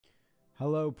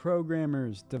Hello,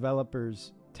 programmers,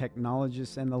 developers,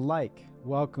 technologists, and the like.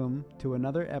 Welcome to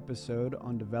another episode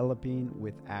on Developing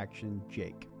with Action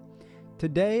Jake.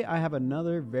 Today, I have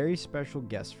another very special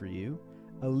guest for you,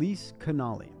 Ellecia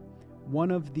Knolle, one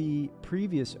of the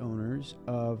previous owners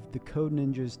of the Code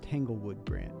Ninjas Tanglewood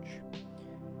branch.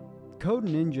 Code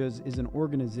Ninjas is an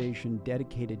organization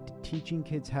dedicated to teaching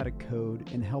kids how to code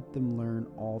and help them learn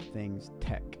all things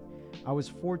tech. I was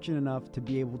fortunate enough to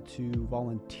be able to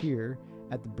volunteer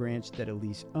at the branch that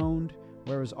Ellecia owned,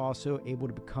 where I was also able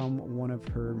to become one of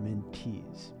her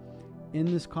mentees. In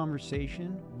this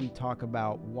conversation, we talk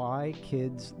about why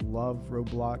kids love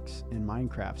Roblox and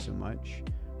Minecraft so much,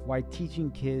 why teaching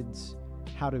kids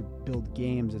how to build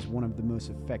games is one of the most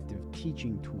effective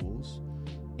teaching tools,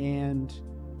 and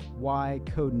why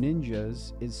Code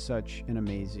Ninjas is such an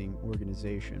amazing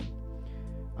organization.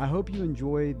 I hope you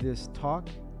enjoy this talk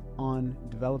on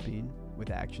Developing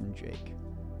with Action Jake.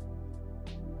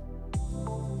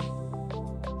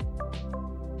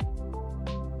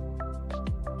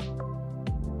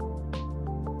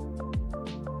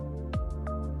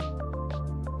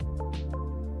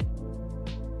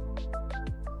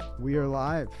 We are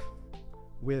live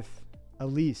with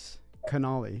Ellecia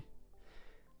Knolle,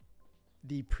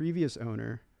 the previous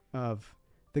owner of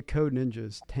the Code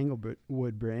Ninjas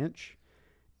Tanglewood branch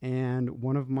and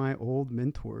one of my old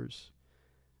mentors.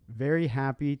 Very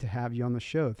happy to have you on the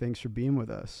show. Thanks for being with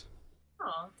us.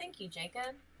 Oh, thank you,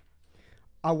 Jacob.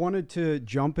 I wanted to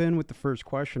jump in with the first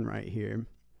question right here.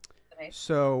 Okay.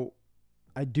 So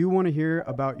I do want to hear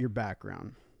about your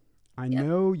background. I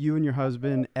know you and your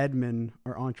husband, Edmund,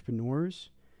 are entrepreneurs.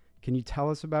 Can you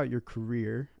tell us about your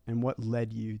career and what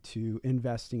led you to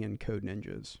investing in Code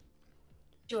Ninjas?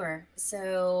 Sure.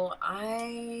 So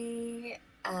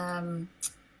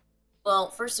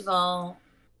well, first of all,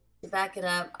 to back it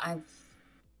up, I've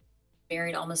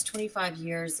married almost 25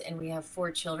 years and we have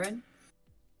 4 children.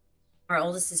 Our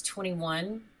oldest is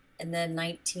 21 and then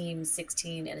 19,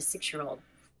 16, and a 6-year-old.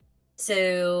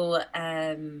 So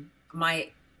my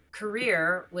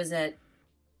career was at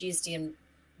GSD&M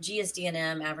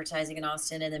Advertising in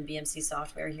Austin and then BMC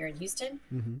Software here in Houston.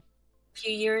 Mm-hmm. A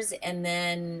few years, and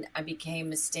then I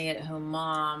became a stay-at-home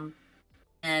mom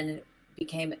and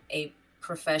became a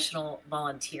professional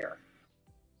volunteer.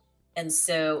 And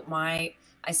so I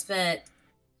spent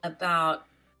about,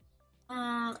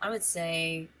 I would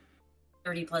say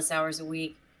 30 plus hours a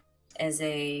week as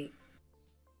a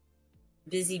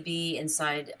busy bee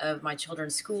inside of my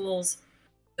children's schools,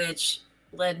 which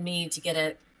led me to get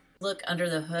a look under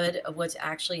the hood of what's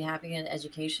actually happening in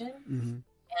education. Mm-hmm. And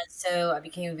so I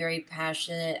became a very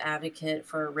passionate advocate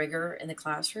for rigor in the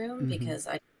classroom because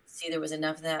I see there was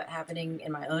enough of that happening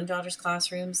in my own daughter's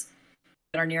classrooms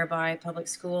at our nearby public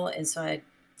school. And so I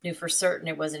knew for certain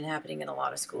it wasn't happening in a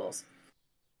lot of schools.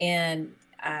 And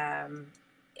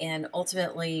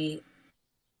ultimately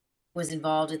was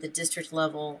involved at the district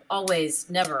level, always,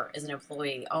 never as an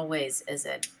employee, always as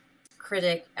a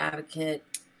critic, advocate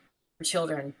for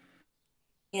children.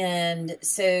 And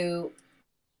so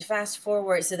fast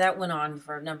forward, so that went on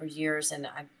for a number of years, and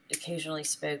I occasionally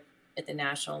spoke at the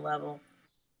national level.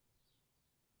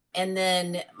 And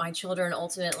then my children,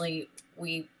 ultimately,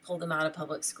 we pulled them out of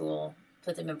public school,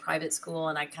 put them in private school,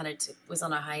 and I kind of was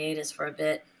on a hiatus for a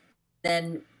bit.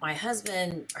 Then my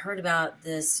husband heard about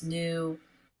this new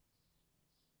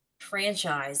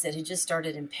franchise that had just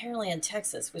started in Pearland,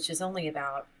 Texas, which is only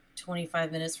about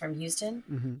 25 minutes from Houston.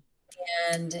 Mm-hmm.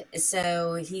 And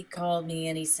so he called me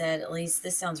and he said, Ellecia,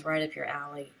 this sounds right up your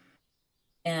alley.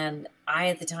 And we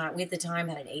at the time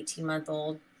had an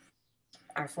 18-month-old,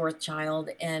 our 4th child.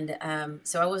 And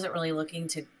so I wasn't really looking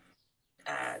to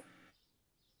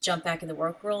jump back in the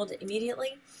work world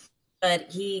immediately.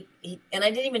 But he and I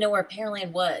didn't even know where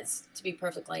Pearland was, to be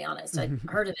perfectly honest. I'd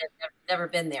heard of it, never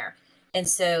been there. And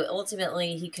so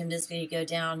ultimately he convinced me to go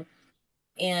down.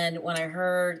 And when I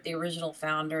heard the original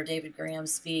founder, David Graham,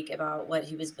 speak about what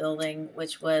he was building,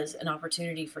 which was an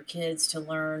opportunity for kids to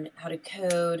learn how to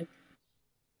code,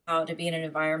 how to be in an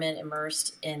environment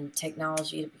immersed in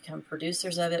technology to become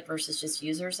producers of it versus just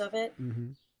users of it,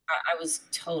 I was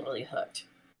totally hooked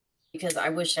because I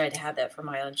wish I'd had that for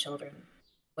my own children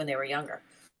when they were younger.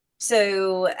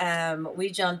 So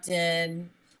we jumped in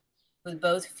with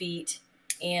both feet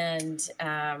and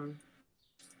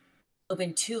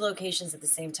opened 2 locations at the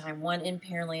same time, one in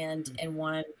Pearland and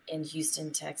one in Houston,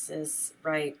 Texas,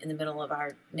 right in the middle of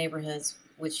our neighborhoods,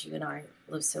 which you and I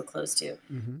live so close to.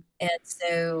 And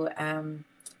so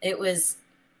it was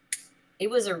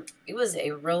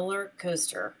a roller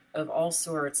coaster of all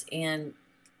sorts. And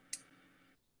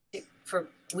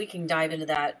we can dive into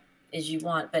that as you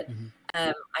want, but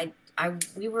I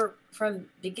we were from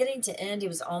beginning to end, it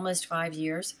was almost 5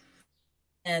 years.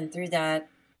 And through that,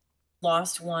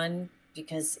 lost one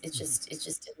because it just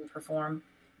didn't perform.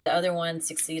 The other one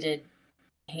succeeded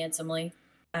handsomely,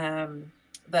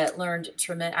 but learned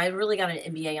tremendous. I really got an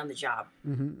MBA on the job,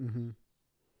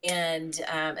 and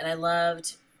I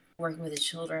loved working with the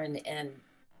children and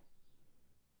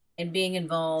being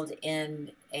involved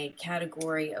in a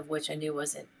category of which I knew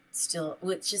wasn't still,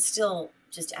 which is still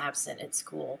just absent at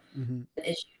school,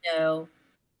 as you know,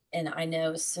 and I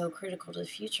know is so critical to the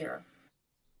future.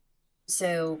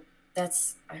 So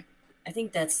that's, I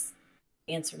think that's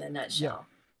the answer in a nutshell.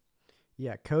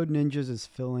 Yeah, Code Ninjas is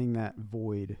filling that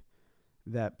void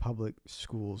that public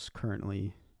schools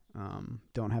currently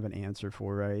don't have an answer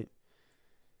for, right?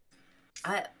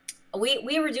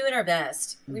 We were doing our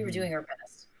best. We were doing our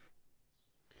best.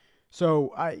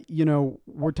 So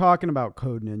we're talking about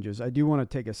Code Ninjas. I do want to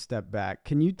take a step back.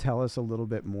 Can you tell us a little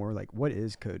bit more, like, what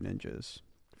is Code Ninjas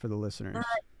for the listeners?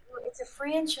 It's a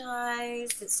franchise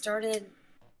that started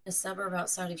in a suburb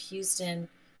outside of Houston,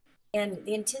 and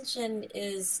the intention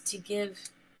is to give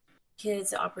kids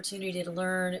the opportunity to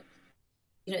learn,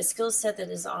 a skill set that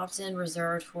is often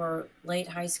reserved for late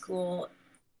high school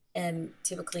and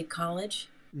typically college.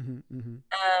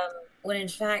 When in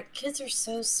fact, kids are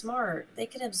so smart, they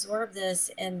can absorb this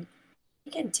and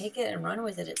they can take it and run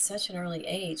with it at such an early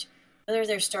age. Whether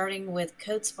they're starting with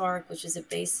CodeSpark, which is a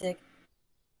basic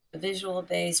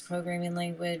visual-based programming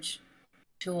language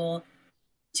tool,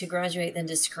 to graduate then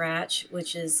to Scratch,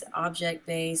 which is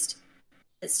object-based.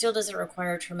 It still doesn't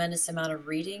require a tremendous amount of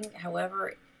reading.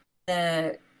 However,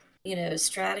 the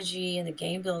strategy and the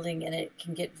game building in it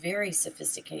can get very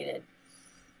sophisticated.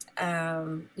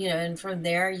 And from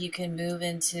there you can move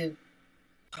into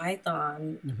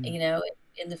Python,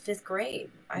 in the 5th grade.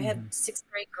 I had 6th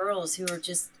grade girls who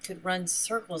could run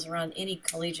circles around any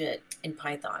collegiate in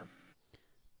Python.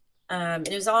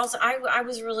 It was also, I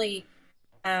was really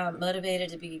motivated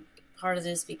to be part of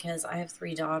this because I have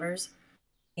 3 daughters,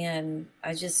 and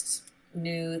I just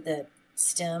knew that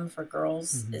STEM for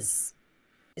girls is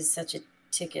such a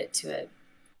ticket to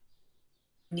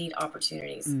neat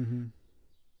opportunities.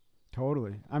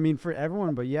 Totally. I mean, for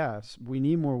everyone, but yes, we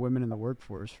need more women in the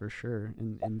workforce for sure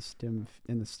in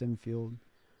the STEM field.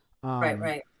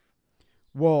 Right.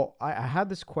 Well, I had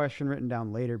this question written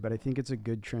down later, but I think it's a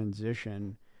good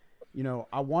transition.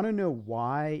 I want to know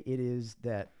why it is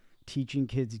that teaching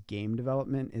kids game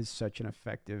development is such an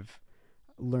effective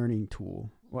learning tool.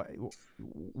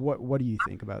 What do you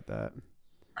think about that?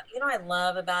 I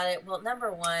love about it. Well,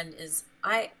 number one is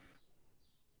I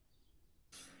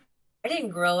didn't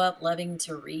grow up loving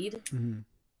to read,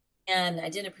 and I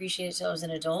didn't appreciate it until I was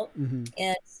an adult.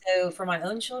 And so for my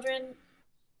own children,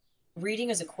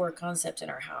 reading is a core concept in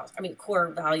our house. I mean, core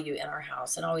value in our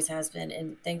house, and always has been.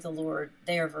 And thank the Lord,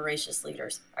 they are voracious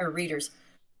readers.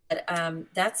 But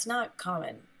that's not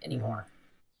common anymore.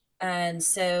 And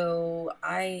so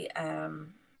I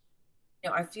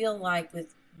feel like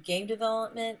with game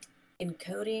development and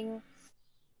coding,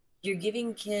 you're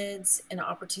giving kids an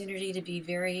opportunity to be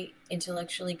very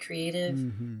intellectually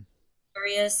creative,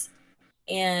 curious,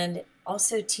 and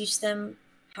also teach them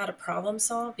how to problem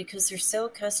solve, because they're so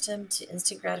accustomed to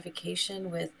instant gratification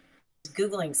with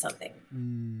Googling something,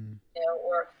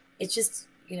 or it's just,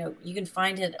 you can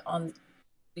find it on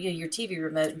your TV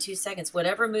remote in 2 seconds.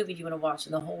 Whatever movie you want to watch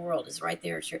in the whole world is right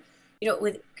there. It's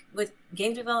with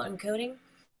game development and coding,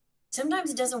 sometimes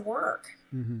it doesn't work.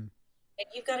 And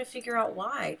you've got to figure out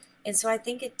why. And so I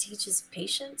think it teaches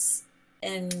patience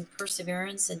and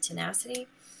perseverance and tenacity.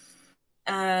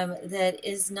 That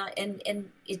is not,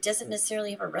 and it doesn't necessarily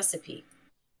have a recipe.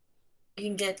 You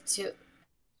can get to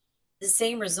the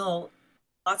same result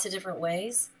lots of different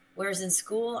ways. Whereas in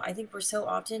school, I think we're so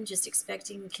often just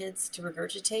expecting kids to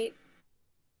regurgitate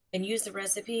and use the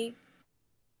recipe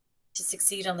to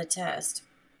succeed on the test,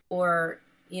 or,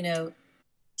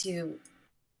 to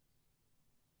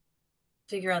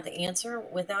figure out the answer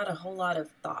without a whole lot of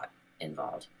thought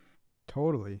involved.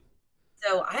 Totally.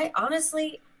 So I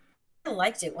honestly, I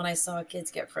liked it when I saw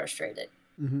kids get frustrated.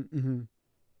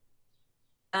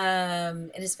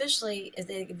 And especially if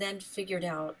they then figured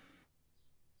out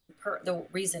the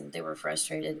reason they were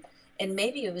frustrated. And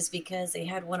maybe it was because they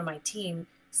had one of my team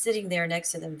sitting there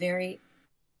next to them, very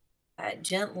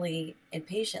gently and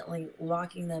patiently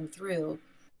walking them through,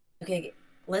 okay,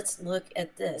 let's look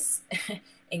at this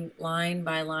and line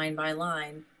by line by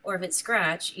line, or if it's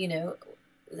Scratch,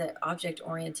 the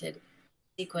object-oriented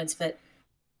sequence. But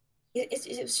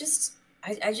it was just,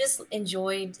 I just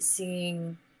enjoyed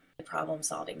seeing the problem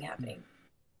solving happening.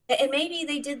 And maybe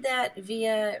they did that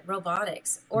via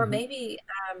robotics, or maybe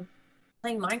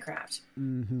playing Minecraft.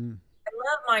 Mm-hmm. I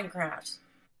love Minecraft.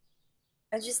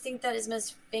 I just think that is the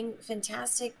most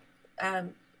fantastic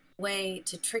way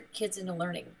to trick kids into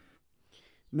learning.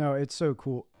 No, it's so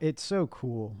cool. It's so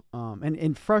cool.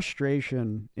 And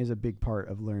frustration is a big part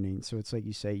of learning. So it's like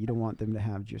you say, you don't want them to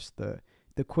have just the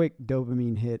quick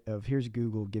dopamine hit of here's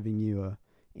Google giving you a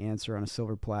answer on a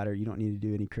silver platter. You don't need to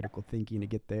do any critical thinking to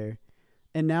get there.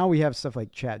 And now we have stuff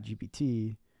like Chat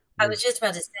GPT, I was which just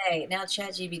about to say, now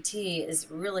ChatGPT is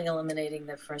really eliminating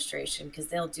the frustration because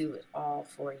they'll do it all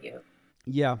for you.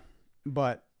 yeah,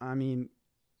 but I mean,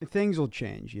 things will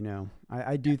change.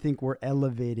 I do think we're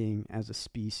elevating as a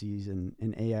species,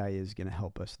 and AI is going to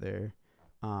help us there.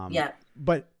 Yeah.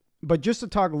 But just to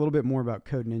talk a little bit more about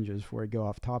Code Ninjas before I go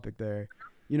off topic, there,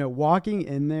 walking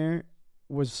in there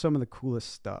was some of the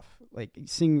coolest stuff. Like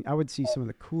I would see some of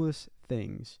the coolest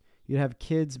things. You'd have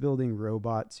kids building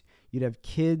robots. You'd have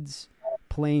kids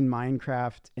playing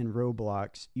Minecraft and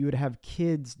Roblox. You would have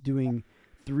kids doing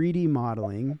 3D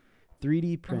modeling,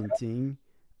 3D printing,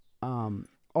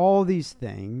 all these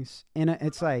things. And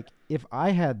it's like, if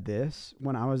I had this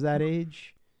when I was that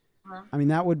age, I mean,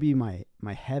 that would be my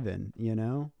heaven,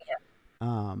 Yeah.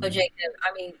 So Jacob,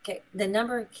 I mean, the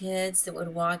number of kids that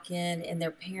would walk in and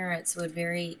their parents would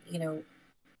very,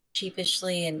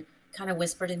 sheepishly and kind of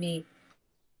whisper to me,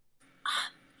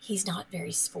 he's not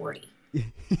very sporty.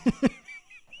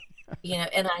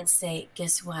 And I'd say,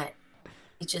 guess what?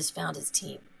 He just found his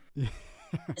team.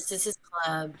 This is his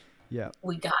club. Yeah.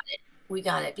 We got it. We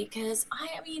got it. Because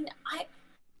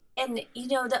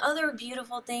the other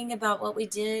beautiful thing about what we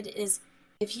did is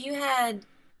if you had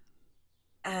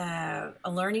a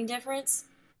learning difference,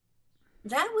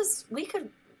 we could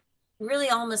really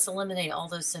almost eliminate all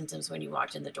those symptoms when you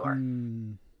walked in the door.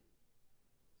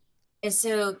 And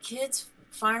so kids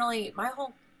finally, my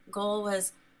whole goal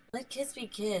was let kids be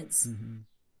kids.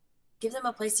 Give them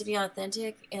a place to be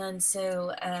authentic. And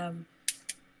so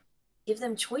give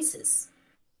them choices.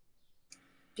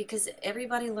 Because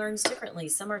everybody learns differently.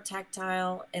 Some are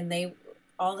tactile and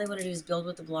all they want to do is build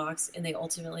with the blocks, and they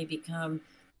ultimately become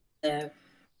the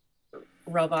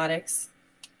robotics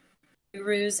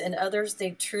gurus. And others,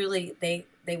 they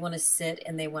want to sit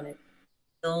and they want to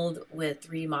build with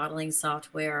 3D modeling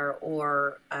software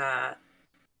or on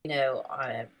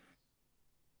a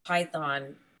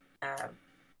Python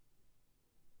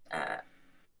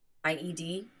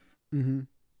IED.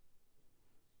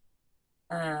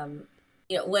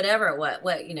 Whatever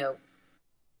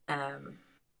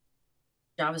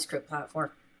JavaScript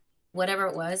platform, whatever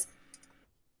it was.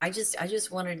 I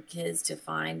just wanted kids to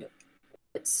find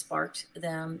what sparked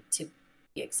them to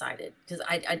be excited, because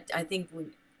I think we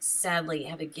sadly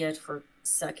have a gift for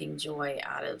sucking joy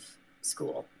out of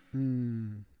school.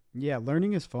 Yeah,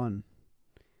 learning is fun.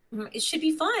 It should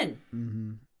be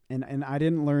fun. And I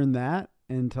didn't learn that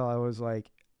until I was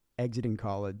like exiting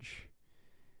college.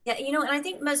 Yeah, and I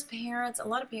think a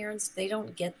lot of parents, they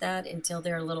don't get that until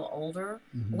they're a little older.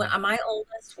 My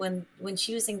oldest, when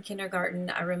she was in kindergarten,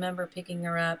 I remember picking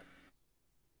her up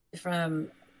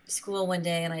from school one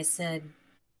day, and I said,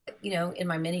 in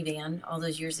my minivan all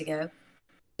those years ago,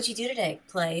 what'd you do today?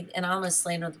 Played. And I almost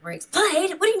slammed on the brakes.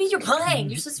 Played? What do you mean you're playing?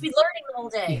 You're supposed to be learning the whole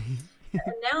day.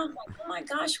 And now I'm like, oh my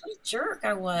gosh, what a jerk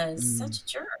I was. Such a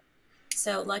jerk.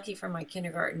 So lucky for my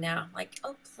kindergarten now. Like,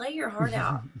 oh, play your heart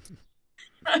out.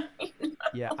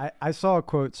 Yeah, I saw a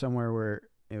quote somewhere where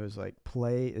it was like,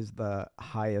 play is the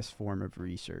highest form of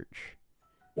research.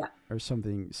 Yeah. Or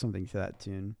something to that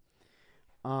tune.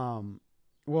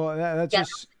 Well, that's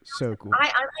just so cool. I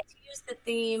like to use the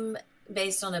theme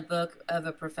based on a book of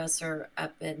a professor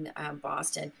up in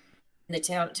Boston. And the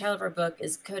title of her book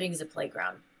is Coding is a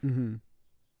Playground. And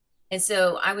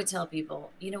so I would tell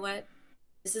people, you know what?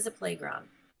 This is a playground.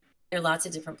 There are lots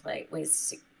of different ways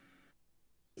to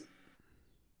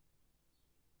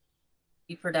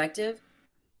be productive.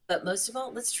 But most of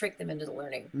all, let's trick them into the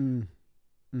learning.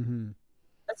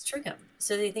 Let's trick them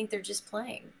so they think they're just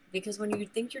playing. Because when you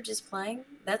think you're just playing,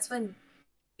 that's when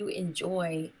you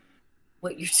enjoy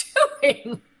what you're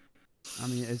doing. I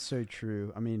mean, it's so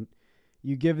true. I mean,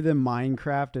 you give them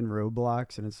Minecraft and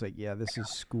Roblox, and it's like, yeah, this is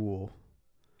school.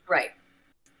 Right.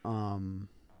 Minecraft.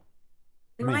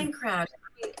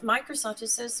 Microsoft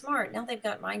is so smart. Now they've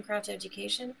got Minecraft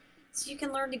education, so you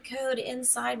can learn to code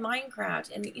inside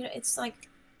Minecraft. And, it's like,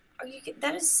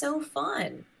 that is so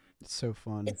fun. It's so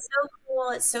fun. It's so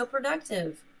cool. It's so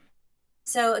productive.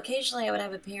 So occasionally I would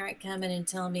have a parent come in and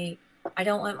tell me, I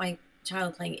don't want my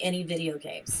child playing any video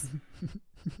games.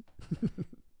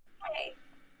 Okay.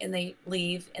 And they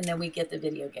leave, and then we get the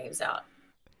video games out.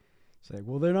 It's like,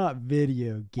 well, they're not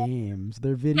video games.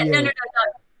 They're video. No.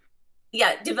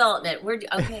 Yeah, development. We're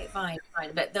okay, fine,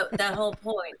 fine. But the whole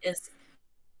point is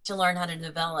to learn how to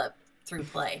develop through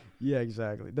play. Yeah,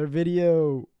 exactly. They're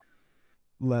video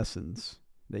lessons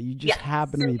that you just Yeah,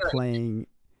 happen to be simulate. playing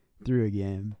through a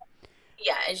game.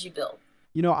 Yeah, as you build.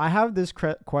 You know, I have this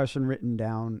question written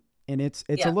down, and it's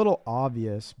a Yeah. little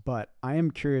obvious, but I am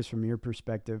curious from your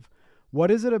perspective. What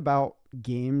is it about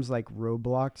games like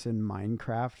Roblox and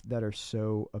Minecraft that are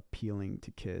so appealing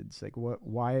to kids? Like,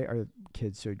 why are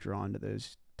kids so drawn to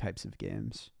those types of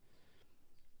games?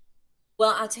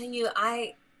 Well, I'll tell you,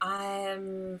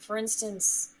 for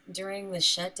instance, during the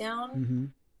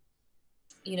shutdown,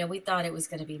 Mm-hmm. we thought it was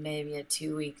going to be maybe a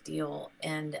 2-week deal,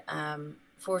 and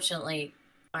fortunately,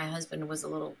 my husband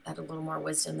had a little more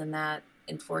wisdom than that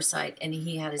and foresight, and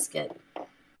he's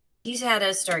had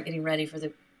us start getting ready for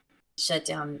the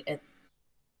shutdown at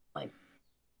like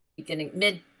beginning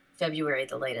mid-February,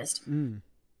 the latest. Mm.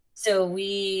 So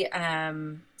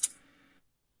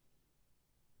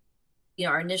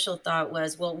our initial thought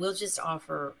was, well, we'll just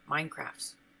offer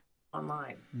Minecraft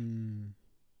online Mm.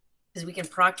 because we can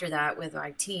proctor that with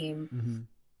our team. Mm-hmm.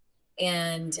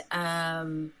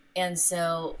 And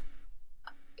so,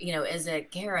 as a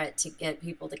carrot to get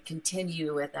people to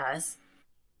continue with us,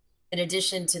 in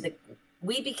addition to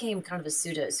we became kind of a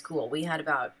pseudo school. We had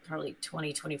about probably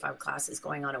 20, 25 classes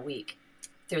going on a week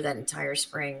through that entire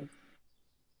spring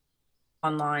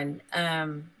online,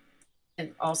 and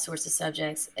all sorts of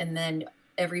subjects. And then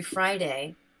every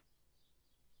Friday,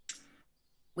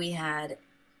 we had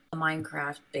a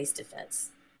Minecraft base defense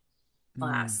Mm.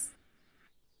 class.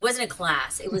 It wasn't a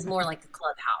class, it was more like a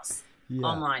clubhouse Yeah.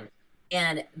 online.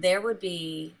 And there would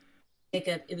be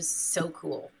it was so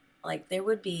cool. Like there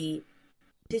would be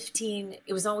 15,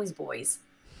 it was always boys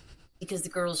because the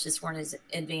girls just weren't as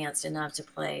advanced enough to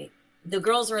play. The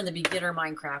girls were in the beginner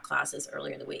Minecraft classes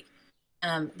earlier in the week.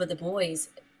 But the boys,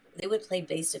 they would play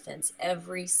base defense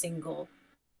every single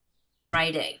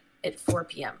Friday at 4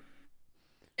 p.m.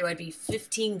 There would be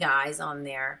 15 guys on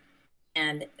there,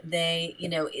 and there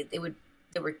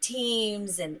were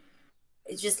teams, and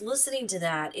just listening to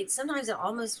that, sometimes it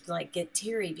almost like get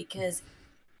teary because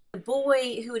the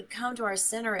boy who would come to our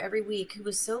center every week, who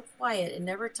was so quiet and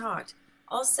never talked,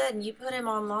 all of a sudden you put him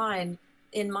online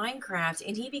in Minecraft,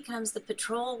 and he becomes the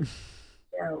patrol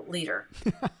leader.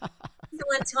 He's the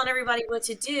one telling everybody what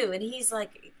to do, and he's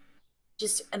like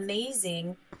just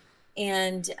amazing.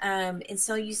 And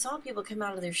so you saw people come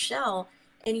out of their shell,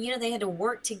 and they had to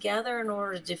work together in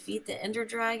order to defeat the Ender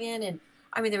Dragon. And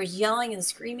I mean, there was yelling and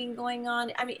screaming going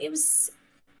on. I mean, it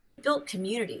built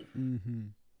community, Mm-hmm.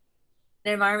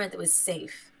 an environment that was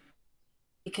safe.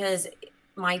 Because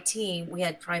my team, we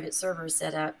had private servers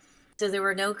set up, so there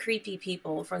were no creepy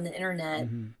people from the internet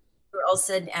Mm-hmm. who were all of a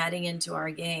sudden adding into our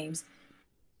games.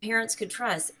 Parents could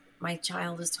trust my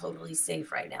child is totally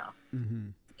safe right now. Mm-hmm.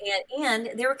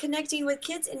 And they were connecting with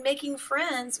kids and making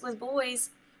friends with boys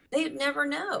they'd never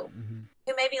know, Mm-hmm.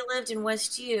 who maybe lived in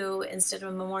West U instead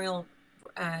of Memorial,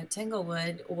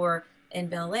 Tanglewood, or in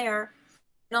Bel Air.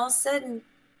 And all of a sudden,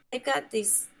 they've got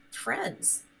these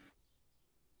friends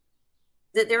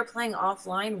that they're playing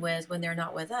offline with when they're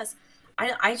not with us.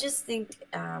 I just think,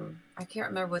 I can't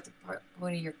remember what the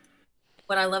point of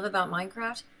what I love about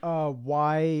Minecraft.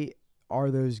 Why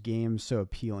are those games so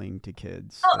appealing to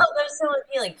kids? Oh, Like, they're so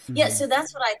appealing. Yeah, mm-hmm. so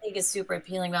that's what I think is super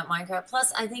appealing about Minecraft.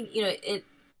 Plus, I think,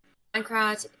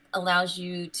 Minecraft allows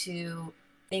you to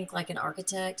think like an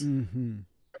architect, Mm-hmm.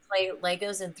 play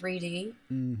Legos in 3D.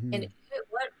 Mm-hmm. And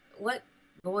what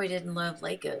boy didn't love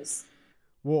Legos?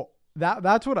 Well,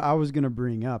 that's what I was gonna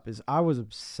bring up. Is I was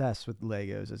obsessed with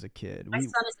Legos as a kid. My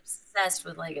son is obsessed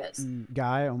with Legos.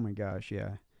 Guy, oh my gosh,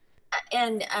 yeah.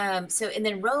 And and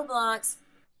then Roblox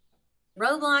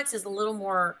is a little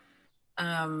more,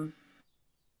 um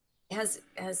has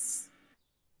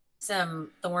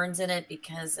some thorns in it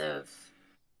because of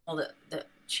all the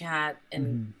chat and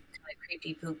Mm-hmm. kind of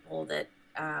creepy people that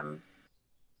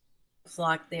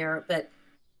flock there. But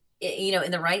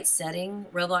in the right setting,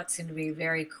 Roblox is going to be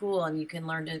very cool, and you can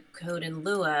learn to code in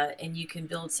Lua, and you can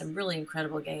build some really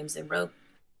incredible games in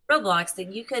Roblox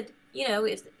that you could,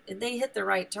 if they hit the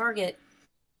right target,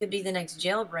 could be the next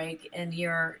Jailbreak. And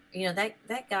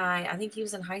that guy, I think he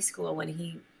was in high school when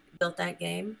he built that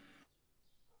game,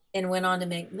 and went on to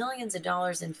make millions of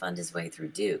dollars and fund his way through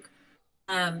Duke.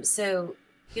 So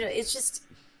it's just,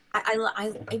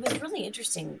 it was really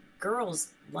interesting.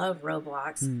 Girls love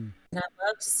Roblox, Mm. and I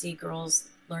love to see girls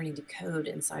learning to code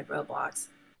inside Roblox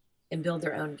and build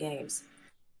their own games.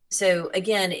 So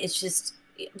again, it's just,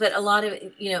 but a lot of,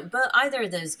 but either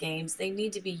of those games, they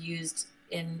need to be used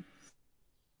in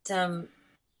some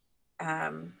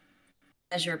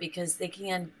measure, because they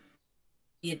can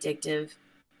be addictive,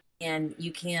 and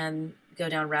you can go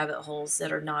down rabbit holes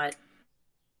that are not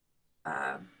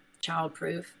child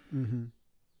proof.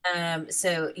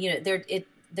 So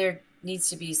there needs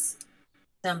to be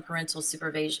some parental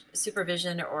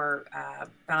supervision or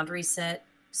boundary set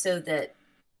so that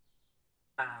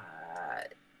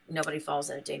nobody falls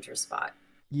in a dangerous spot.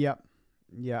 Yep.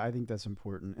 Yeah, I think that's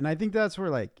important. And I think that's where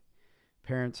like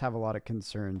parents have a lot of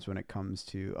concerns when it comes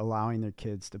to allowing their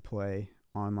kids to play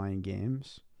online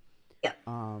games. Yeah.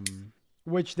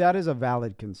 Which that is a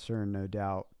valid concern, no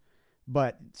doubt.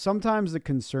 But sometimes the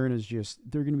concern is just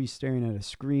they're going to be staring at a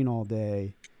screen all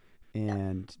day,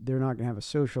 and they're not going to have a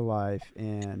social life,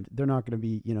 and they're not going to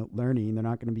be, learning. They're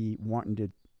not going to be wanting to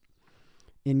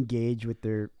engage with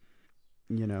their,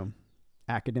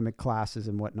 academic classes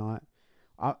and whatnot.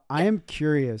 I am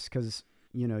curious because,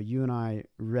 you and I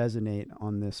resonate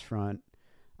on this front.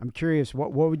 I'm curious,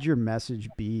 what would your message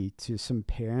be to some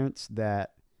parents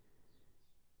that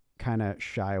kind of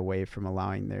shy away from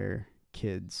allowing their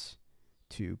kids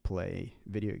to play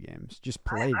video games? Just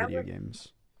play video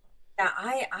games. Yeah,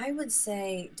 I would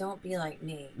say don't be like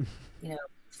me,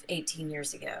 18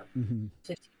 years ago,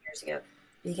 15 years ago,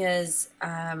 because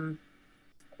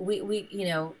we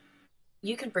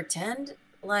you can pretend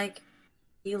like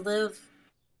you live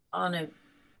on a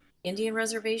Indian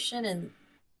reservation and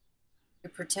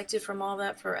you're protected from all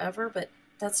that forever, but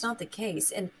that's not the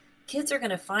case. And kids are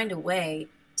going to find a way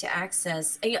to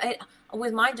access.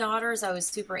 With my daughters, I was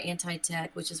super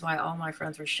anti-tech, which is why all my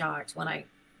friends were shocked when I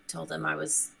told them I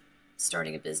was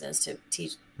starting a business to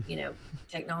teach,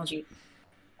 technology.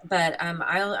 But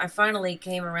I finally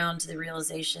came around to the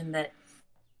realization that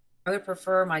I would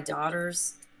prefer my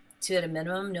daughters to, at a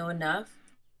minimum, know enough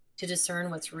to discern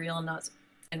what's real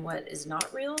and what is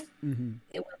not real with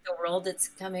the world that's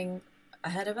coming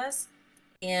ahead of us.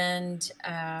 And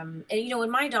when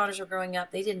my daughters were growing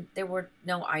up, there were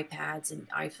no iPads and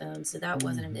iPhones, so that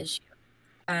wasn't an issue.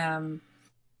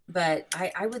 But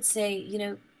I would say,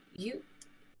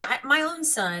 my own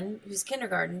son, who's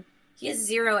kindergarten, he has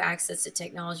zero access to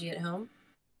technology at home.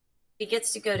 He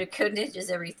gets to go to Code Ninjas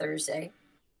every Thursday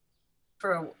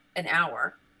for an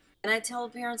hour. And I tell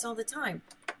parents all the time,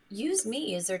 use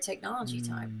me as their technology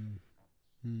time.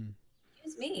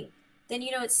 Use me. Then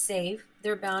it's safe.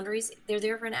 There are boundaries. They're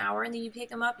there for an hour, and then you pick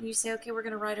them up and you say, okay, we're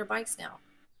going to ride our bikes now.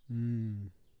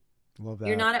 Love that.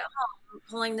 You're not at home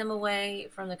pulling them away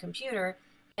from the computer.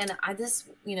 And this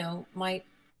might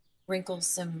wrinkle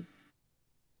some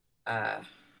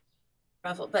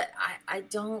ruffle, but I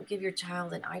don't give your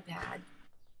child an iPad.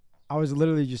 I was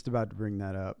literally just about to bring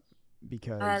that up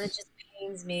because it just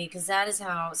pains me, because that is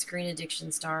how screen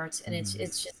addiction starts, and it's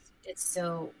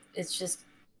just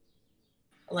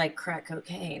like crack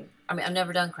cocaine. I mean, I've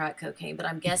never done crack cocaine, but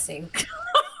I'm guessing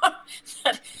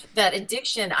that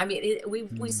addiction. I mean,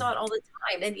 we saw it all the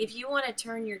time. And if you want to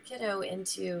turn your kiddo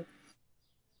into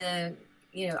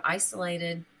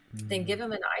isolated, then give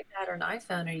him an iPad or an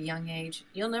iPhone at a young age.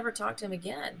 You'll never talk to him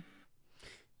again.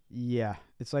 Yeah,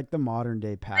 it's like the modern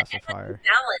day pacifier.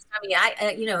 Balance.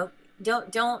 I mean,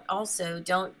 don't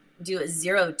do a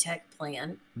zero tech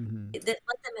plan. Let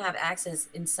them have access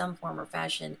in some form or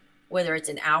fashion, whether it's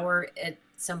an hour at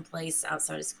some place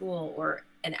outside of school or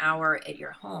an hour at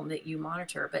your home that you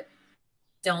monitor, but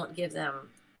don't use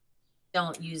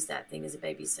that thing as a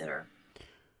babysitter.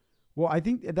 Well, I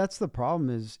think that's the problem,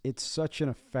 is it's such an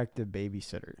effective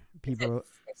babysitter.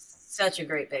 It's such a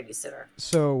great babysitter.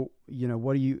 So,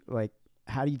 what do you like?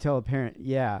 How do you tell a parent,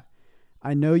 yeah,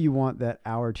 I know you want that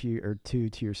hour or two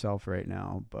to yourself right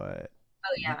now, but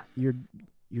you're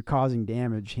causing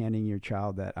damage handing your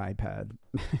child that iPad.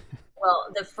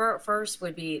 Well, the first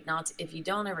would be if you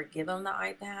don't ever give them the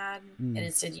iPad, and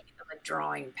instead you give them a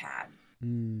drawing pad.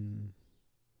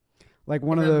 Like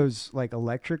one of those like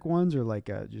electric ones, or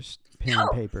like just pen and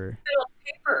paper?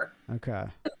 Paper. Okay.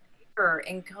 Paper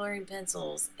and coloring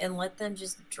pencils, and let them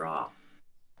just draw.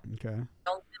 Okay.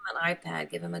 Don't give them an iPad,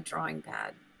 give them a drawing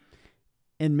pad.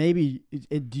 And maybe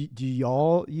do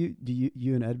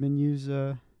you and Edmund use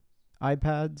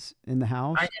iPads in the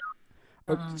house? I know.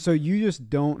 So you just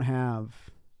don't have,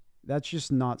 that's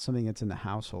just not something that's in the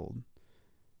household.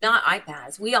 Not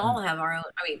iPads. We all have our own.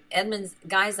 I mean, Edmund's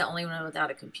guy's the only one without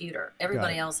a computer.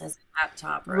 Everybody else has a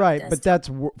laptop or right, a but that's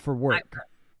for work. iPad.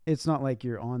 It's not like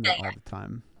you're on that all the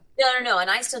time. No. And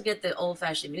I still get the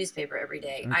old-fashioned newspaper every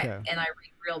day. Okay. I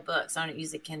read real books. I don't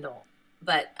use a Kindle.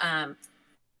 But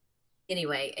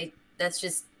anyway, that's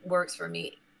just works for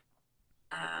me.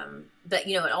 But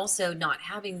and also not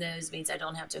having those means I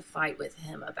don't have to fight with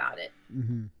him about it,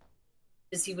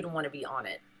 because he wouldn't want to be on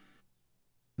it.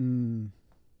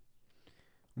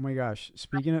 my gosh.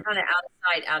 Speaking of kind of out of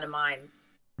sight, out of mind.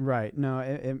 right, no,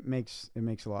 it makes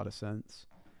a lot of sense.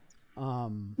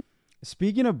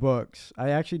 Speaking of books, I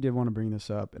actually did want to bring this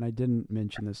up, and I didn't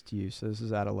mention this to you, so this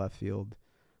is out of left field.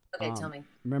 Okay, tell me.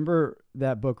 Remember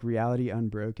that book, Reality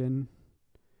Unbroken?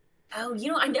 Oh,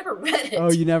 I never read it.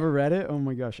 Oh, you never read it? Oh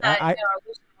my gosh. No, I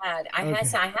wish I had. I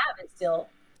have it still.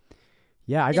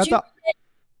 Yeah,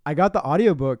 I got the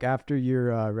audiobook after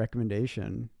your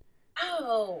recommendation.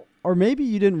 Oh. Or maybe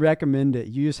you didn't recommend it.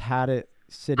 You just had it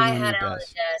sitting on your desk. I had it on the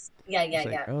desk. Yeah.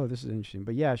 Like, oh, this is interesting.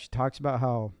 But yeah, she talks about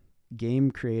how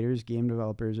game creators, game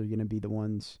developers are going to be the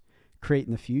ones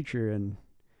creating the future, and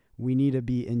we need to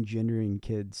be engendering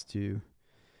kids to.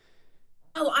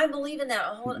 Oh, I believe in that.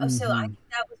 So I think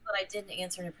that was what I didn't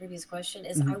answer in a previous question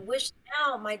is I wish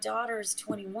now my daughter's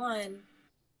 21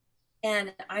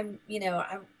 and I'm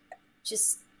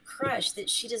just crushed that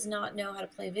she does not know how to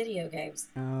play video games.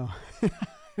 Oh. And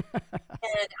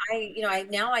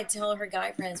I tell her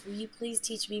guy friends, will you please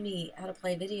teach me how to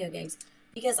play video games?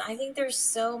 Because I think there's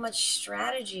so much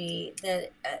strategy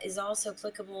that is also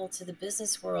applicable to the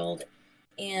business world,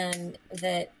 and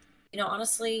that,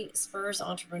 honestly spurs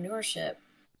entrepreneurship.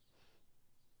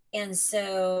 And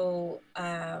so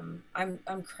I'm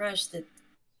crushed that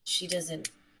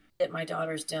that my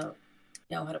daughters don't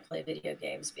know how to play video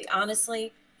games. But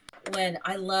honestly, when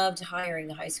I loved hiring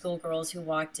high school girls who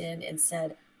walked in and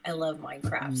said, I love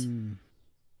MineCraft,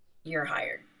 you're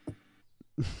hired.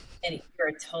 And you're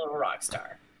a total rock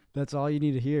star. That's all you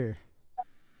need to hear.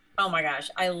 Oh my gosh,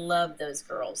 I love those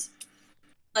girls.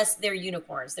 Plus, they're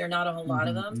unicorns. There are not a whole lot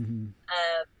of them,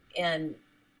 and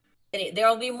there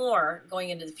will be more going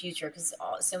into the future because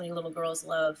so many little girls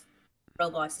love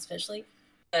Roblox, especially.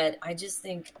 But I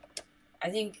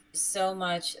think so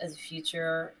much as the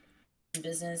future in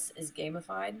business is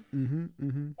gamified, and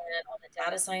all the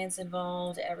data science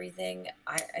involved, everything.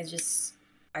 I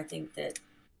think that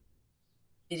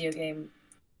video game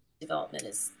development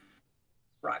is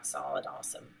rock solid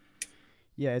awesome.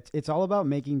 Yeah, it's all about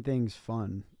making things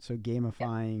fun. So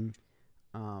gamifying.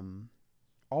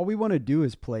 All we want to do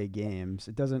is play games.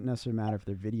 It doesn't necessarily matter if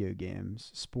they're video games,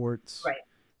 sports,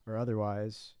 or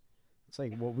otherwise. It's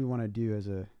like what we want to do as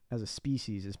a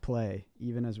species is play,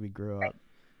 even as we grow up.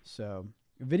 So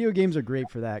video games are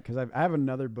great for that, because I have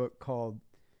another book called,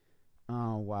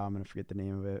 oh wow, I'm gonna forget the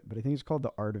name of it, but I think it's called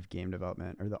The Art of Game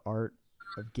Development, or The Art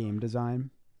of Game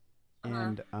Design.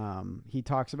 And he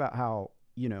talks about how,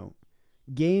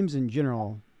 games in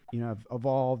general, have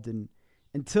evolved, and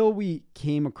until we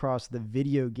came across the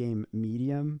video game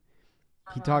medium,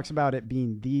 he talks about it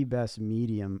being the best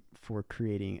medium for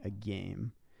creating a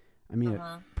game. I mean, it's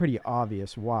pretty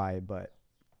obvious why, but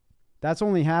that's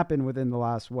only happened within the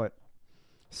last,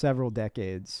 several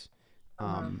decades.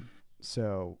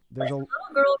 So there's a little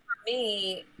girl for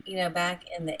me, back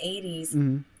in the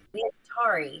 80s, we had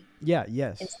Atari. Yeah,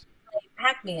 yes. And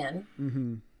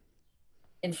Pac-Man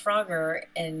and Frogger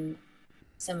and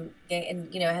some game,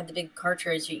 and had the big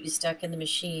cartridge that you stuck in the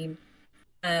machine,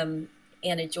 and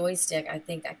a joystick. I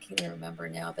think I can't even remember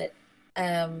now, but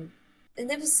and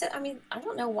there was, I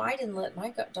don't know why I didn't let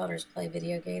my daughters play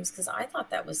video games, because I thought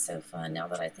that was so fun. Now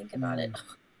that I think about it,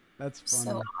 that's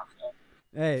funny. So awful.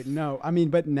 Hey, no,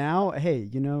 but now, hey,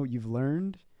 you've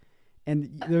learned,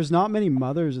 and there's not many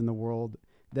mothers in the world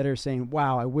that are saying,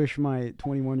 wow, I wish my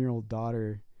 21-year-old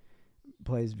daughter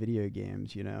plays video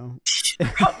games,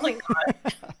 Probably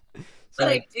not. But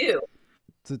I do.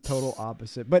 It's a total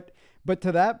opposite. But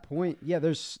to that point, yeah,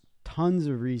 there's tons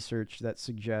of research that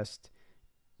suggests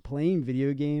playing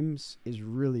video games is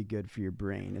really good for your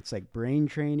brain. It's like brain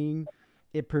training.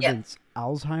 It prevents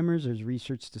Alzheimer's. There's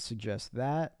research to suggest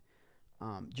that.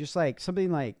 Just like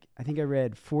something like, I think I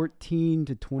read 14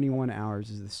 to 21 hours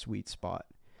is the sweet spot.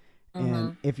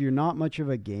 And if you're not much of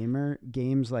a gamer,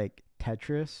 games like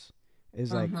Tetris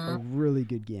is like a really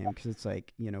good game, because it's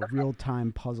like,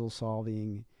 real-time puzzle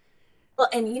solving. Well,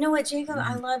 and you know what, Jacob,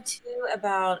 I love too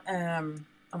about,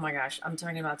 oh my gosh, I'm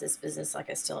talking about this business like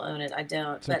I still own it. I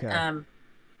don't. It's but okay.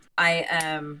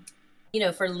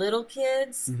 For little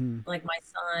kids, like my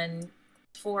son,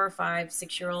 4, 5,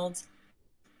 6-year-olds,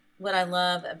 what I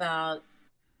love about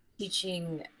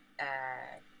teaching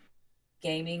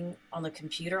gaming on the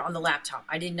computer, on the laptop.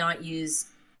 I did not use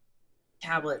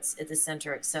tablets at the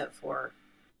center except for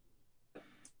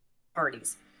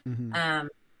parties.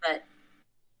 But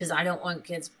because I don't want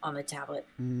kids on the tablet.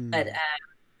 But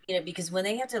because when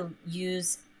they have to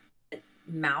use a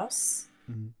mouse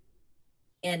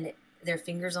and their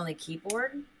fingers on the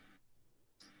keyboard,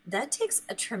 that takes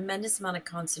a tremendous amount of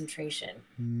concentration.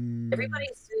 Everybody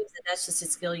assumes that that's just a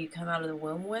skill you come out of the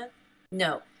womb with.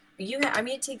 No, I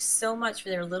mean, it takes so much for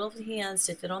their little hands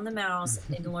to fit on the mouse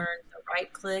and learn the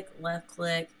right click, left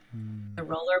click, the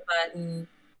roller button,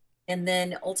 and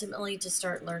then ultimately to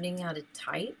start learning how to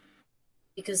type,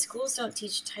 because schools don't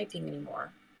teach typing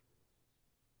anymore.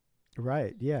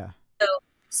 Right. Yeah. So,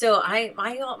 so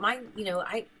you know,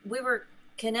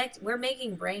 we're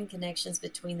making brain connections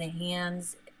between the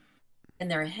hands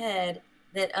and their head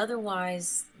that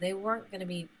otherwise they weren't going to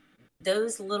be,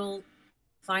 those little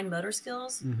fine motor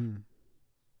skills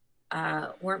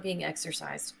weren't being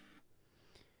exercised.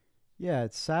 Yeah,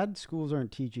 it's sad schools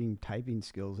aren't teaching typing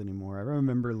skills anymore. I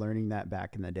remember learning that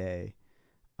back in the day.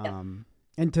 Yep.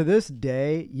 And to this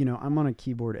day, you know, I'm on a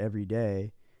keyboard every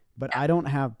day, but Yep. I don't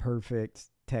have perfect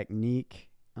technique.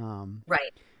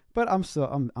 Right. But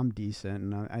I'm decent,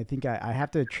 and I think I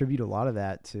have to attribute a lot of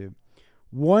that to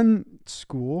one,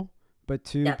 school, but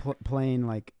two, Yep. playing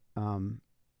like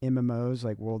MMOs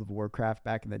like World of Warcraft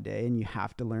back in the day, and you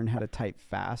have to learn how to type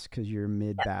fast because you're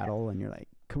mid Yep. battle and you're like,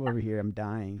 come over here, I'm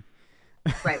dying.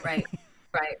 Right. Right.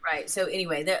 Right. Right. So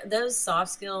anyway, those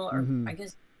soft skill, or hmm I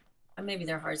guess maybe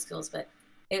they're hard skills, but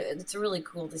it's really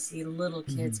cool to see little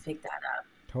hmm kids pick that up.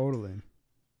 Totally,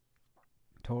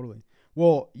 totally.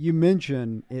 Well, you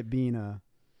mentioned it being a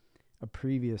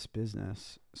previous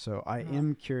business, so I Mhm.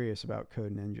 am curious about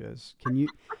Code Ninjas. Can you,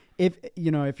 if you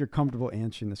know, if you're comfortable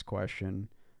answering this question,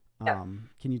 Yep.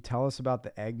 can you tell us about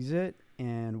the exit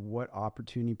and what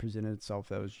opportunity presented itself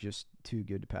that was just too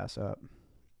good to pass up?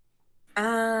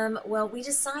 Well, we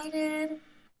decided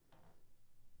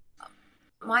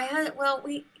my hus- well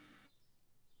we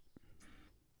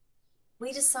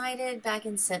decided back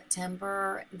in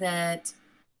September that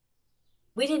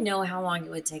we didn't know how long it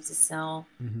would take to sell,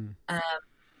 Mm-hmm. um,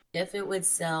 if it would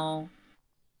sell,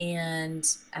 and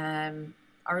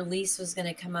our lease was going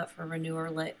to come up for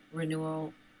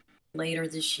renewal later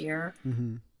this year.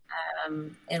 Mm-hmm.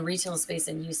 And retail space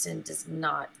in Houston does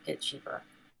not get cheaper.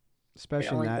 It Especially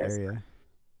in only that goes, area.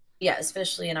 yeah,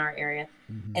 especially in our area.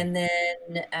 Mm-hmm. And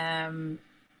then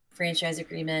franchise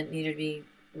agreement needed to be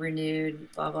renewed,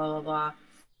 blah blah blah blah.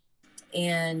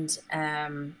 And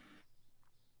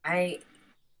I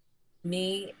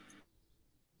me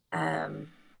um,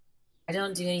 I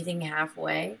don't do anything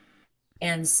halfway,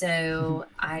 and so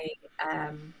I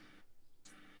um,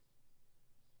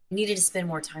 needed to spend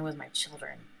more time with my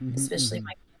children, Mm-hmm. especially Mm-hmm.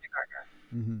 my kindergartner.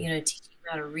 Mm-hmm. You know, teaching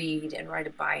them how to read and ride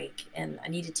a bike, and I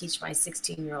need to teach my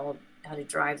 16-year-old how to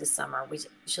drive this summer. Which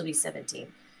she'll be 17,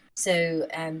 so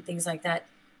things like that.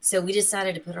 So we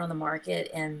decided to put it on the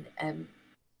market, and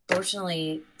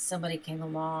fortunately, somebody came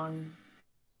along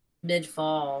mid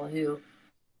fall who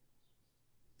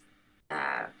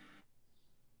uh,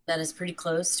 met us pretty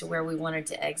close to where we wanted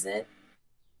to exit,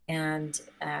 and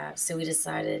so we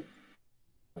decided,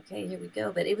 okay, here we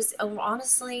go. But it was,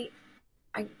 honestly,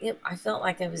 I felt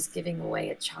like I was giving away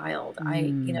a child.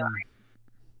 Mm.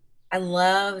 I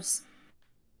loved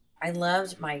I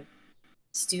loved my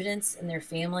students and their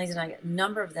families, and a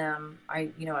number of them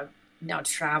I've now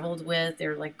traveled with.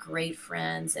 They're like great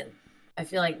friends, and I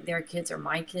feel like their kids are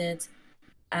my kids.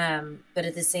 But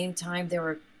at the same time, there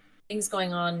were things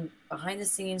going on behind the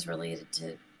scenes related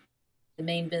to the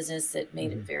main business that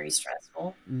made it Mm-hmm. very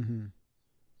stressful. Mm-hmm.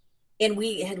 And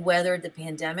we had weathered the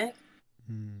pandemic.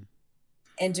 Mm.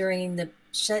 And during the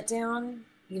shutdown,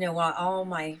 while all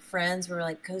my friends were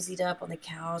like cozied up on the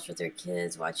couch with their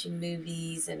kids, watching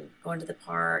movies and going to the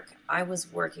park, I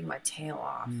was working my tail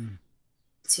off Mm.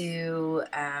 to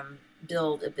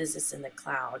build a business in the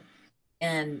cloud.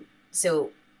 And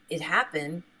so it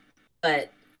happened,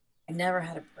 but I never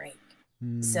had a break.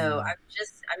 So Mm.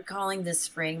 I'm calling this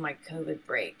spring my COVID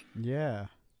break. Yeah.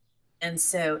 And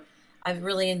so I've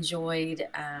really enjoyed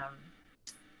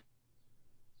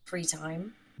free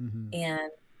time. Mm-hmm.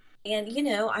 And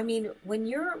I mean, when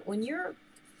you're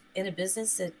in a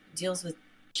business that deals with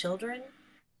children,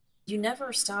 you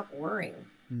never stop worrying.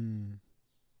 Mm.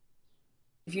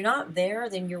 If you're not there,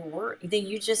 then you're worried. Then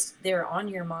they're on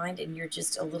your mind, and you're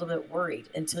just a little bit worried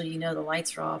until the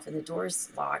lights are off and the door's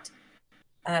locked,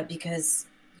 because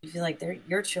you feel like they're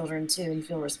your children too, and you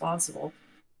feel responsible.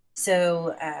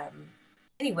 So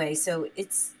anyway, so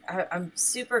I'm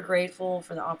super grateful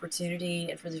for the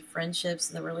opportunity and for the friendships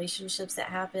and the relationships that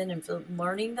happened, and for the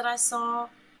learning that I saw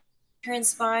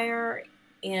transpire.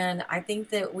 And I think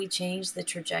that we changed the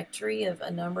trajectory of a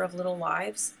number of little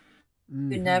lives who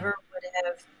Mm-hmm. never would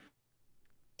have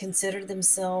considered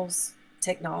themselves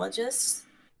technologists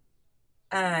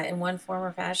in one form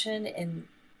or fashion, and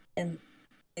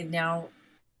they've now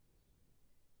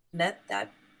met that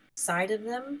side of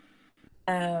them.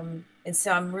 And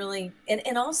so I'm really,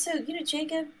 and also,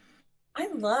 Jacob, I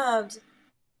loved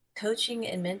coaching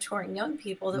and mentoring young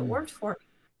people that worked for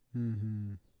me.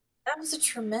 Mm-hmm. That was a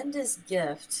tremendous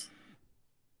gift.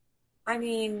 I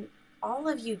mean, all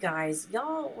of you guys,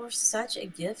 y'all were such a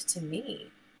gift to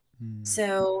me.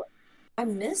 So I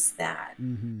miss that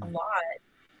a lot.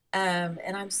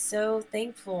 And I'm so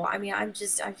thankful. I mean, I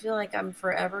feel like I'm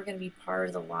forever going to be part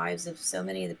of the lives of so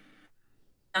many of the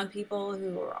young people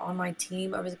who were on my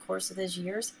team over the course of those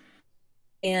years.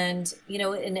 And, you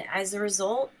know, and as a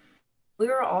result, we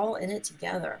were all in it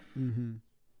together.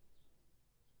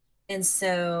 And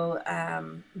so,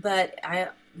 but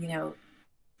you know,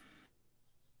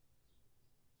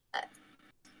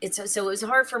 so it was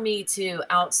hard for me to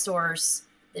outsource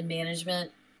the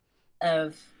management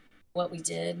of what we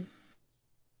did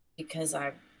because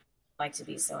I like to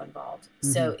be so involved.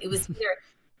 So it was either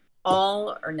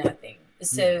all or nothing.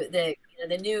 So the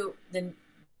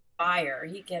buyer,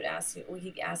 he asked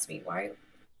me why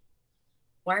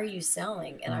are you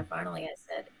selling? And I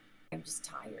said, I'm just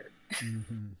tired.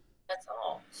 That's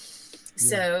all.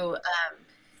 So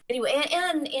anyway,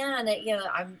 and you know,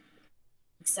 I'm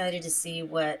excited to see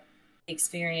what the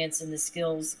experience and the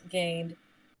skills gained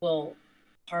will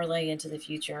parlay into the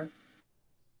future.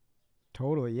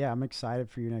 Totally. Yeah, I'm excited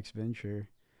for your next venture.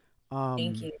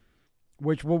 Thank you.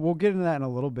 Which we'll get into that in a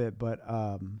little bit, but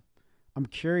I'm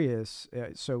curious.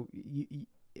 So,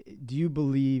 do you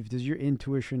believe? Does your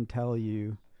intuition tell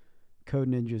you Code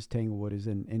Ninjas Tanglewood is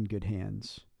in good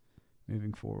hands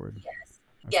moving forward? Yes.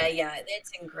 Okay. Yeah.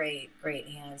 It's in great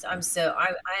hands. I'm so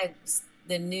I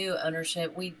the new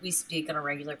ownership. We speak on a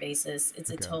regular basis. It's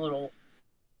a total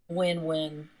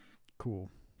win-win. Cool.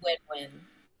 Win-win.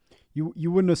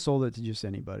 You wouldn't have sold it to just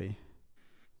anybody.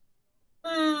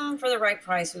 For the right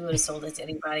price, we would have sold it to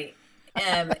anybody.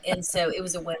 And so it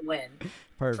was a win-win.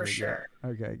 Perfect. For sure. Yeah.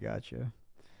 Okay, gotcha.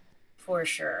 For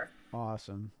sure.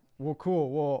 Awesome. Well,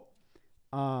 cool. Well,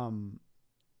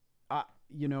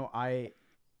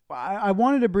 I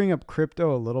wanted to bring up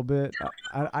crypto a little bit.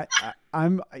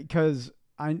 I'm because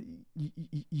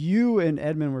you and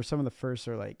Edmund were some of the first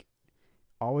to like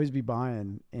always be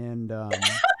buying, and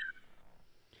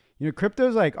you know,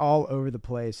 crypto's like all over the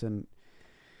place, and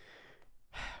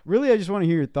really, I just want to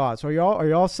hear your thoughts. Are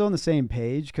y'all still on the same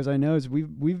page? Because I know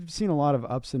we've seen a lot of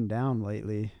ups and downs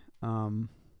lately,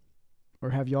 or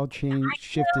have y'all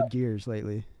shifted gears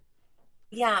lately?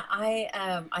 Yeah,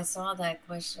 I saw that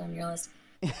question on your list.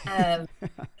 Yeah,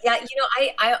 you know,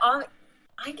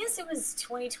 I guess it was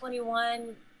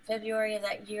 2021 February of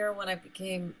that year when I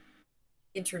became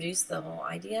introduced the whole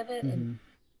idea of it and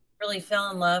really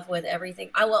fell in love with everything.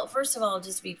 Well, first of all,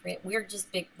 just to be we're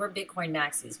Bitcoin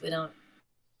maxis. We don't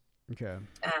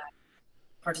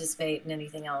participate in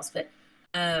anything else, but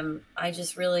I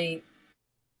just really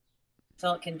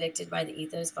felt convicted by the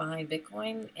ethos behind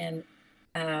Bitcoin, and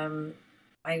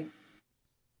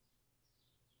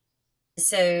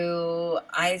so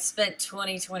I spent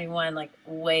 2021 like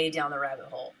way down the rabbit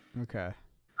hole. Okay. I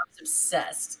was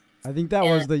obsessed. I think that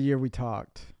was the year we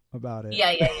talked about it.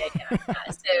 Yeah.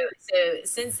 So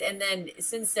since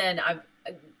then I've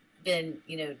been,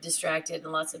 you know, distracted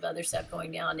and lots of other stuff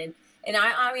going down, and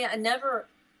I mean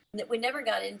we never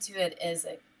got into it as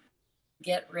a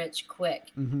get rich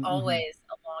quick. Always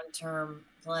a long-term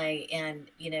play, and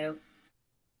you know,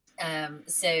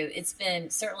 so it's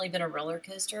certainly been a roller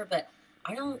coaster, but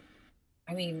I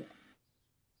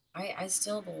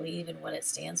still believe in what it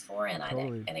stands for, and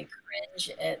Totally. I cringe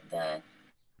at the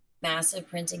massive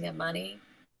printing of money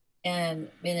and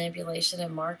manipulation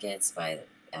of markets by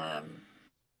the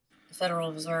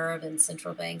Federal Reserve and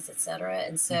central banks, etc.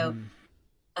 And so,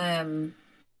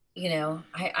 you know,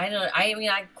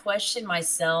 I question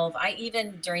myself. I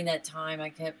even during that time, I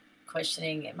kept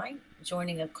questioning, am I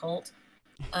joining a cult?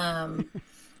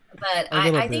 But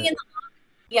I think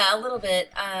a little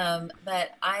bit.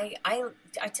 But I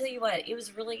tell you what, it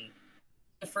was really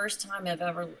the first time I've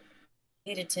ever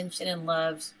paid attention and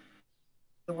loved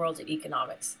the world of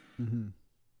economics.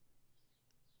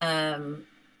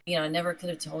 You know, I never could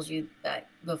have told you that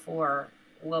before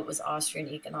what was Austrian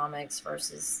economics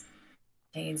versus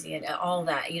Keynesian, all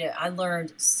that. You know, I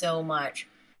learned so much,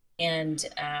 and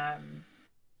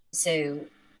so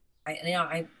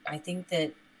I think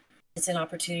that it's an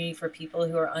opportunity for people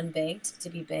who are unbanked to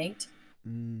be banked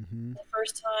the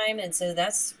first time, and so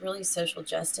that's really social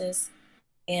justice.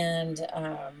 And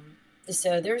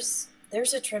so there's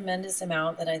a tremendous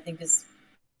amount that I think is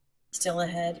still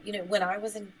ahead. You know, when I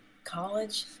was in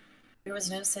college, there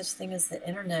was no such thing as the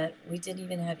internet. We didn't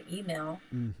even have email,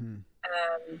 and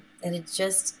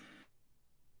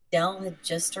Dell had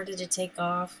just started to take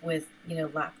off with, you know,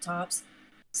 laptops.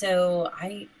 So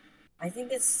I I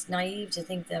think it's naive to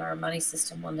think that our money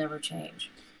system will never change.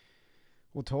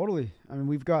 Well, totally. I mean,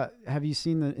 we've got. Have you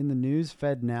seen in the news?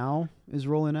 Fed Now is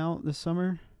rolling out this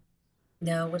summer.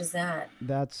 No, what is that?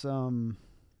 That's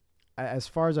as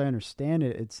far as I understand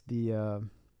it, it's the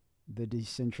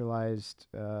decentralized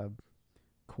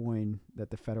coin that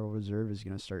the Federal Reserve is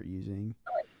going to start using.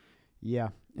 Yeah,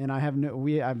 and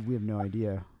we have no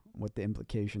idea what the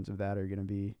implications of that are going to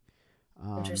be.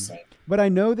 Interesting. But I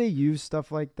know they use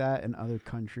stuff like that in other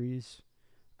countries.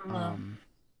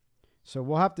 So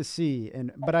we'll have to see.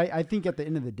 But I think at the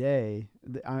end of the day,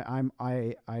 I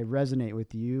resonate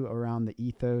with you around the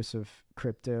ethos of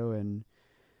crypto and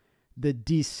the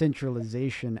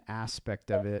decentralization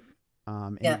aspect of it.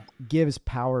 It gives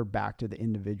power back to the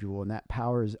individual, and that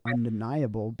power is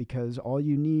undeniable because all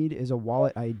you need is a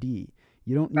wallet ID.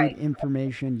 You don't need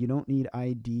information. You don't need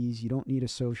IDs. You don't need a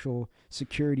social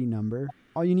security number.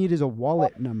 All you need is a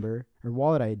wallet number or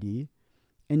wallet ID,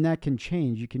 and that can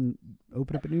change. You can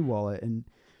open up a new wallet, and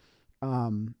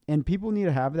people need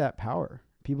to have that power.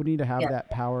 People need to have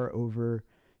that power over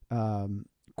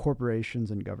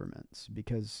corporations and governments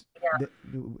because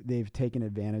they've taken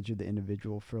advantage of the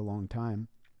individual for a long time.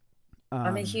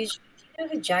 I'm a huge. Do you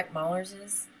know who Jack Mallers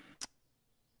is?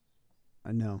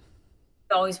 No.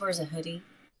 He always wears a hoodie.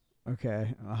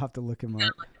 Okay, I'll have to look him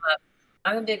up.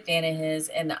 I'm a big fan of his,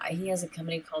 and he has a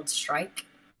company called Strike,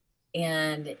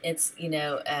 and it's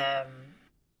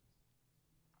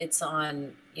it's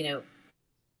on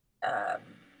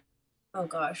oh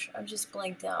gosh, I'm just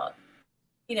blanked out.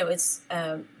 It's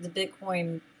the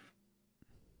Bitcoin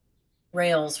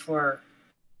rails for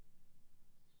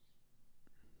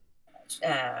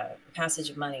passage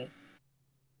of money.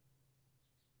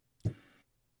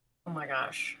 Oh my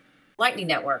gosh. Lightning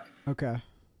Network. Okay.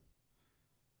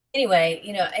 Anyway,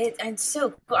 it's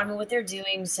so cool. I mean, what they're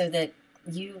doing so that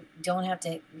you don't have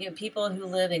to, people who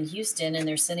live in Houston and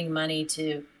they're sending money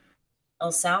to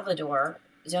El Salvador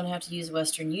don't have to use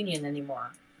Western Union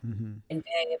anymore and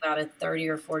paying about a 30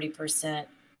 or 40%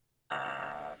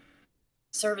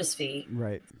 service fee.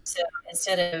 Right. So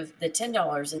instead of the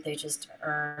 $10 that they just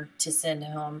earn to send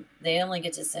home, they only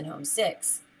get to send home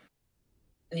 $6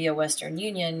 via Western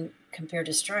Union compared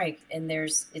to Strike. And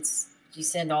you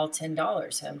send all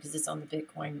 $10 home because it's on the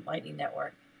Bitcoin Lightning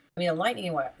Network. I mean, the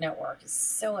Lightning Network is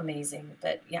so amazing,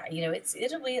 but yeah,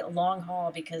 it'll be a long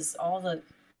haul because all the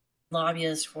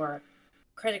lobbyists for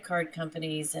credit card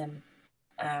companies and,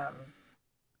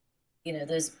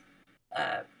 those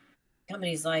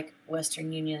companies like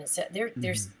Western Union,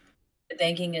 there's the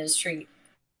banking industry,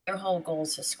 their whole goal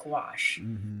is to squash.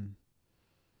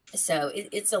 So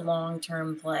it's a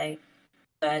long-term play,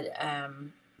 but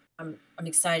I'm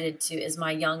excited to, as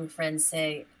my young friends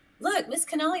say, look, Miss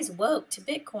Knolle's woke to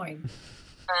Bitcoin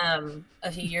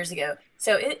a few years ago.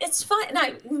 So it's fun. And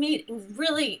I meet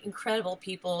really incredible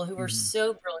people who are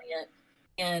so brilliant.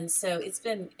 And so it's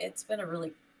been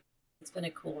a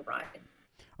cool ride.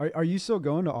 Are you still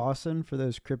going to Austin for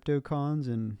those crypto cons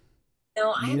and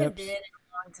No, I meetups? haven't been in a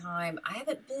long time. I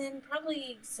haven't been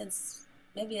probably since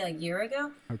maybe a year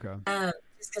ago. Okay.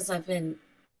 Just because I've been,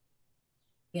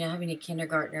 having a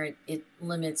kindergartner, it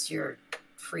limits your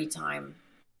free time.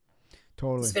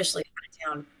 Totally. Especially out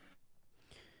of town.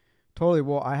 Totally.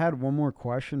 Well, I had one more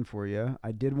question for you.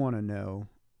 I did want to know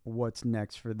what's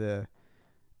next for the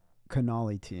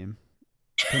Knolle team.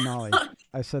 Knolle.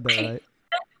 I said that right.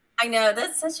 I know.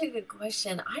 That's such a good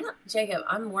question. Jacob,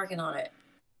 I'm working on it.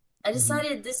 I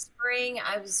decided this spring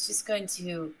I was just going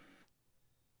to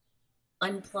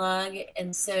unplug.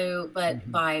 And so,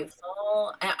 but by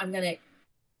fall, I'm going to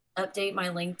update my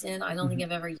LinkedIn. I don't think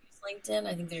I've ever used LinkedIn.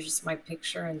 I think there's just my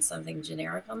picture and something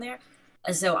generic on there.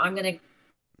 And so I'm going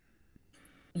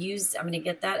to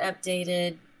get that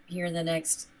updated here in the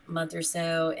next month or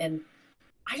so. And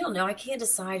I don't know. I can't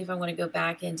decide if I want to go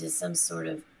back into some sort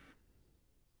of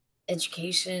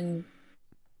education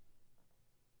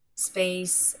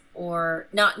space or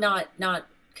not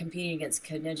competing against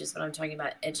code ninjas, but I'm talking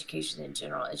about education in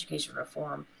general, education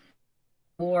reform,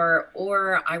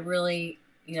 or I really,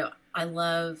 I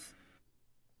love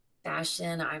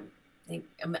fashion. I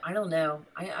don't know.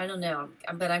 I don't know,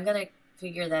 but I'm going to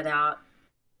figure that out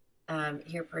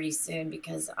here pretty soon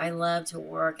because I love to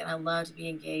work and I love to be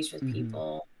engaged with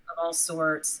people of all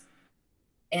sorts.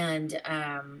 And,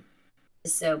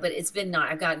 but it's been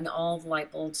I've gotten all the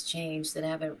light bulbs changed that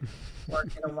haven't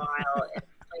worked in a while and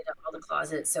cleaned up all the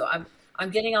closets. So I'm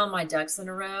getting all my ducks in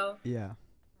a row. Yeah.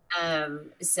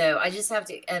 So I just have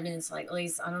to, it's like, at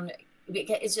least, I don't know.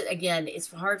 It's just, again,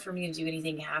 it's hard for me to do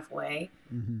anything halfway.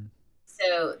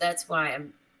 So that's why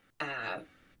I'm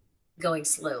going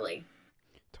slowly.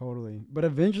 Totally. But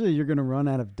eventually you're going to run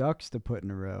out of ducks to put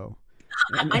in a row.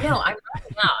 And I know I'm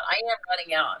running out. I am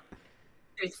running out,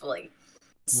 truthfully.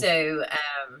 So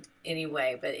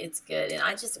anyway, but it's good. And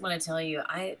I just want to tell you,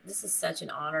 this is such an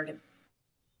honor to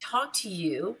talk to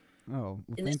you oh, well,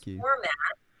 in this thank you. format.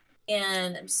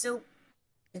 And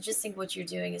I just think what you're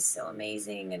doing is so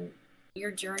amazing, and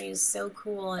your journey is so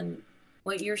cool, and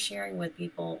what you're sharing with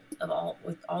people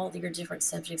with all your different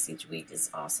subjects each week is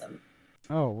awesome.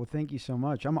 Oh, well, thank you so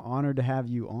much. I'm honored to have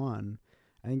you on.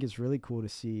 I think it's really cool to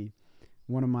see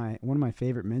one of my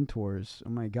favorite mentors. Oh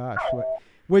my gosh,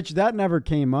 which that never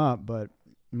came up, but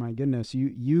my goodness,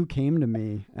 you came to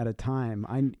me at a time.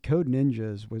 Code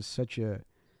Ninjas was such a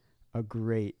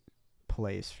great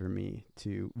place for me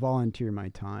to volunteer my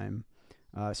time,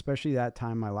 especially that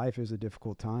time in my life. It was a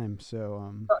difficult time.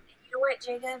 So, well, you know what,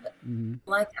 Jacob?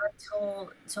 Like I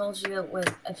told you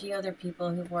with a few other people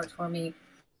who've worked for me,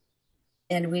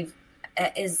 and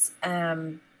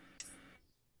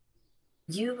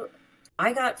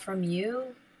I got from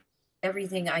you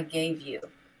everything I gave you.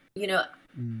 You know,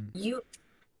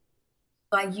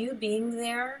 by you being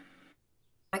there,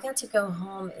 I got to go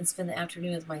home and spend the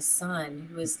afternoon with my son,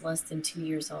 who was less than 2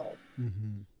 years old,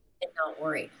 and not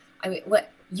worry. I mean,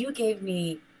 what you gave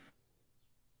me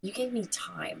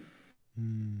time,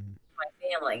 my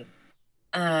family,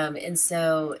 and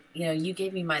so you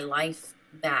gave me my life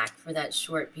back for that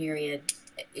short period.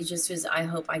 It just was. I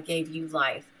hope I gave you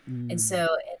life, and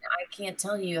I can't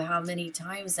tell you how many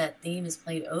times that theme is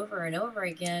played over and over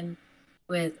again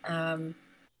with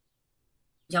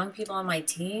young people on my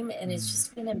team, and it's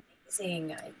just been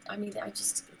amazing. I mean,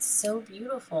 it's so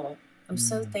beautiful. I'm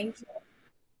so thankful.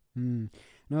 No,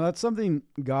 that's something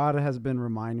God has been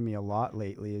reminding me a lot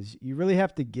lately, is you really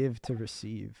have to give to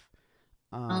receive.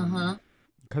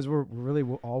 Because we're really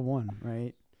all one,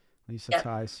 right? At least that's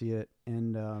how I see it.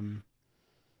 And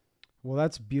well,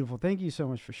 that's beautiful. Thank you so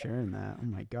much for sharing that. Oh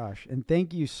my gosh. And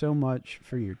thank you so much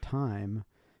for your time.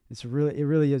 It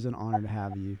really is an honor to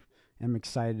have you. I'm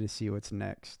excited to see what's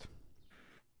next.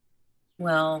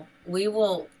 Well, we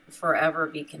will forever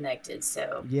be connected.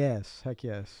 So yes, heck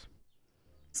yes.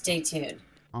 Stay tuned.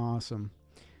 Awesome.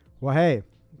 Well, hey,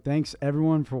 thanks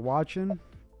everyone for watching.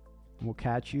 We'll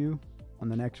catch you on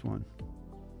the next one.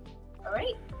 All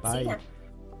right. Bye. See ya.